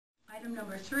Item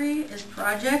number 3 is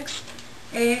projects.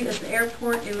 A is the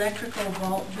airport electrical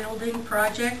vault building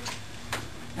project,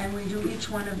 and we do each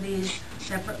one of these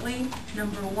separately.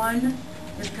 Number 1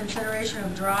 is consideration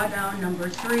of drawdown number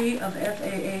 3 of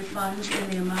FAA funds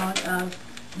in the amount of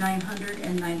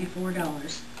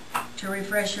 $994. To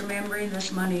refresh your memory,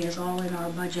 this money is all in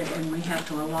our budget and we have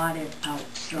to allot it out.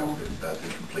 So that's the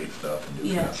complete stuff and do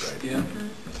yes. stuff, right? Yeah.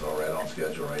 It's all right on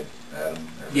schedule, right, Adam?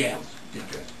 Yeah.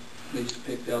 Okay. They just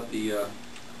picked out the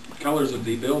colors of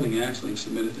the building actually and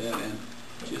submitted that in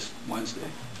just Wednesday.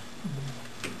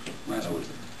 Last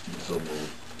Wednesday. So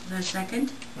moved. The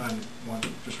second, On one,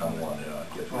 just On one. one, yeah.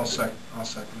 Get I'll ready.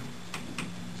 second.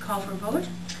 call for vote.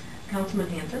 Councilman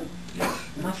Hanson, Yes.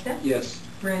 Muska, Yes.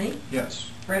 Rennie, Yes.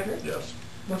 Frederick, Yes.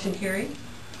 motion carried.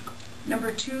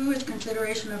 Number 2 is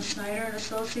consideration of Snyder and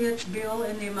Associates bill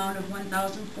in the amount of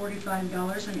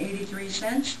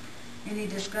 $1,045.83. Any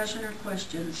discussion or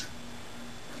questions?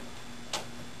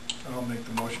 I'll make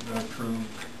the motion to approve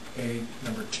A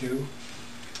number 2.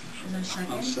 Is there a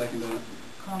second? I'll second that.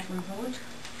 Call for vote.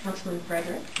 Councilman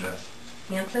Frederick, Yes.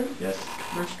 Hanson, Yes.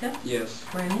 Muska, Yes.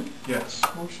 Rennie, Yes.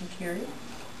 motion carried.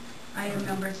 Item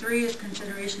number 3 is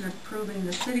consideration of approving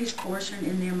the city's portion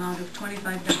in the amount of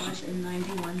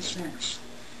 $25.91.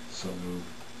 So moved.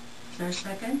 Is there a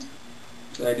second?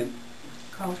 Second.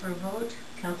 Call for a vote.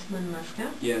 Councilman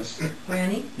Muska, Yes.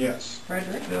 Rennie, Yes.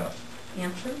 Frederick, Yes.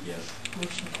 Hanson, Yes.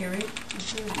 motion carried.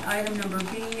 This is item number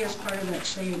B is part of that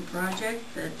same project.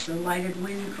 That's a lighted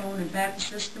wind cone and back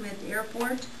system at the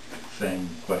airport. Same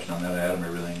question on that, Adam,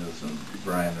 everything is, and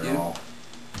Brian, they're Yeah. all,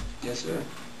 Yes, sir.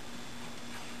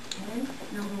 Okay.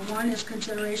 Number 1 is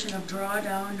consideration of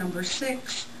drawdown number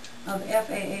 6 of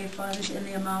FAA funds in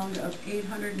the amount of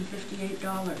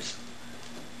 $858.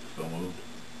 so moved.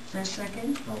 Is there a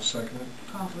second? I'll second it.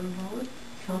 Call for a vote.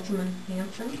 Councilman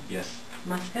Hanson, Yes.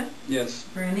 Muska, Yes.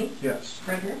 Rennie, Yes.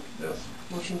 Frederick, Yes.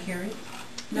 motion carried.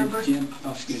 Number, Jim,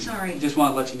 oh, excuse me. sorry. Just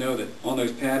want to let you know that on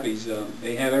those PAPIs,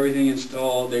 they have everything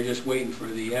installed. They're just waiting for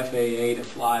the FAA to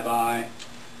fly by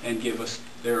and give us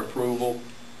their approval.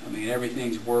 I mean,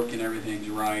 everything's working, everything's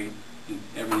right, and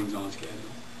everything's on schedule.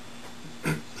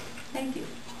 Thank you.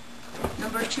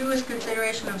 Number 2 is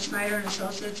consideration of Snyder and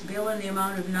Associates bill in the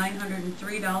amount of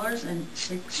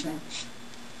 $903.06.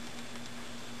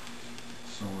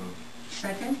 So moved.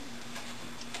 Second,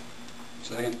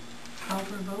 Second. call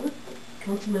for a vote.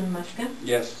 Councilman Muska,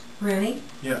 Yes. Rennie,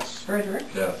 Yes. Frederick,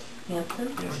 Yes.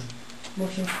 Hanson, Yes.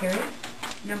 motion carried.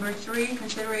 Number 3,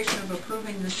 consideration of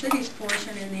approving the city's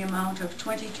portion in the amount of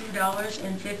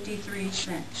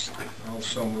 $22.53.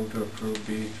 Also move to approve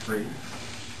B3.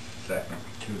 Second.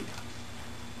 Two.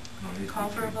 Call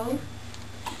for a vote.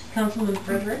 Councilman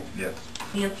Frederick, Yes.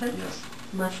 Hanson, Yes.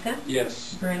 Muska,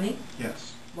 Yes. Rennie,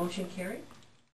 Yes. motion carried.